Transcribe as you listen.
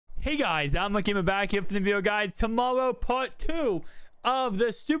Hey guys, I'm Gamer back here for the video, guys. Tomorrow, part 2 of the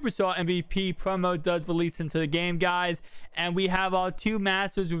Superstar MVP promo does release into the game, guys. And we have our 2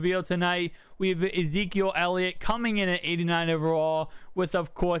 Masters revealed tonight. We have Ezekiel Elliot coming in at 89 overall with,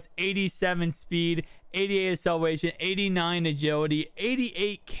 of course, 87 speed, 88 acceleration, 89 agility,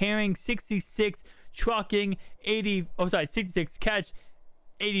 88 carrying, 66 trucking, 66 catch,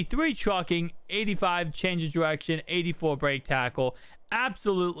 83 trucking, 85 changes direction, 84 break tackle.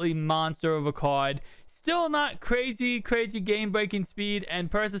 Absolutely monster of a card. Still not crazy game breaking speed. And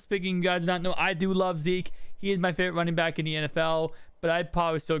personally speaking, you guys do not know, I do love Zeke. He is my favorite running back in the NFL, but I'd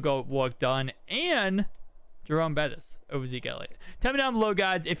probably still go work done and Jerome Bettis over Zeke Elliott. Tell me down below,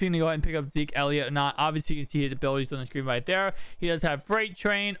 guys, if you're gonna go ahead and pick up Zeke Elliott or not. Obviously, you can see his abilities on the screen right there. He does have Freight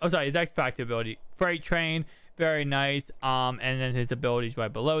Train. Oh, sorry, his X Factor ability, Freight Train. Very nice. And then his abilities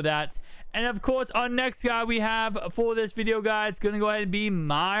right below that. And of course, our next guy we have for this video, guys, gonna go ahead and be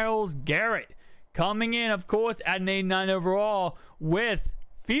Myles Garrett, coming in, of course, at an 89 overall with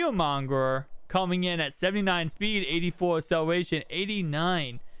Fearmonger coming in at 79 speed, 84 acceleration,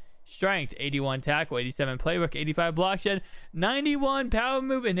 89 strength, 81 tackle, 87 playbook, 85 block shed, 91 power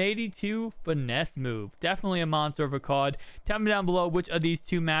move, and 82 finesse move. Definitely a monster of a card. Tell me down below which of these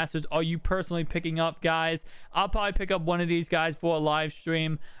 2 masters are you personally picking up, guys. I'll probably pick up one of these guys for a live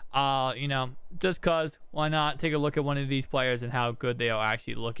stream. You know, just cause why not take a look at one of these players and how good they are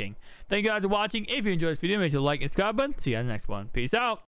actually looking. Thank you guys for watching. If you enjoyed this video, make sure to like and subscribe button. See you on the next one. Peace out.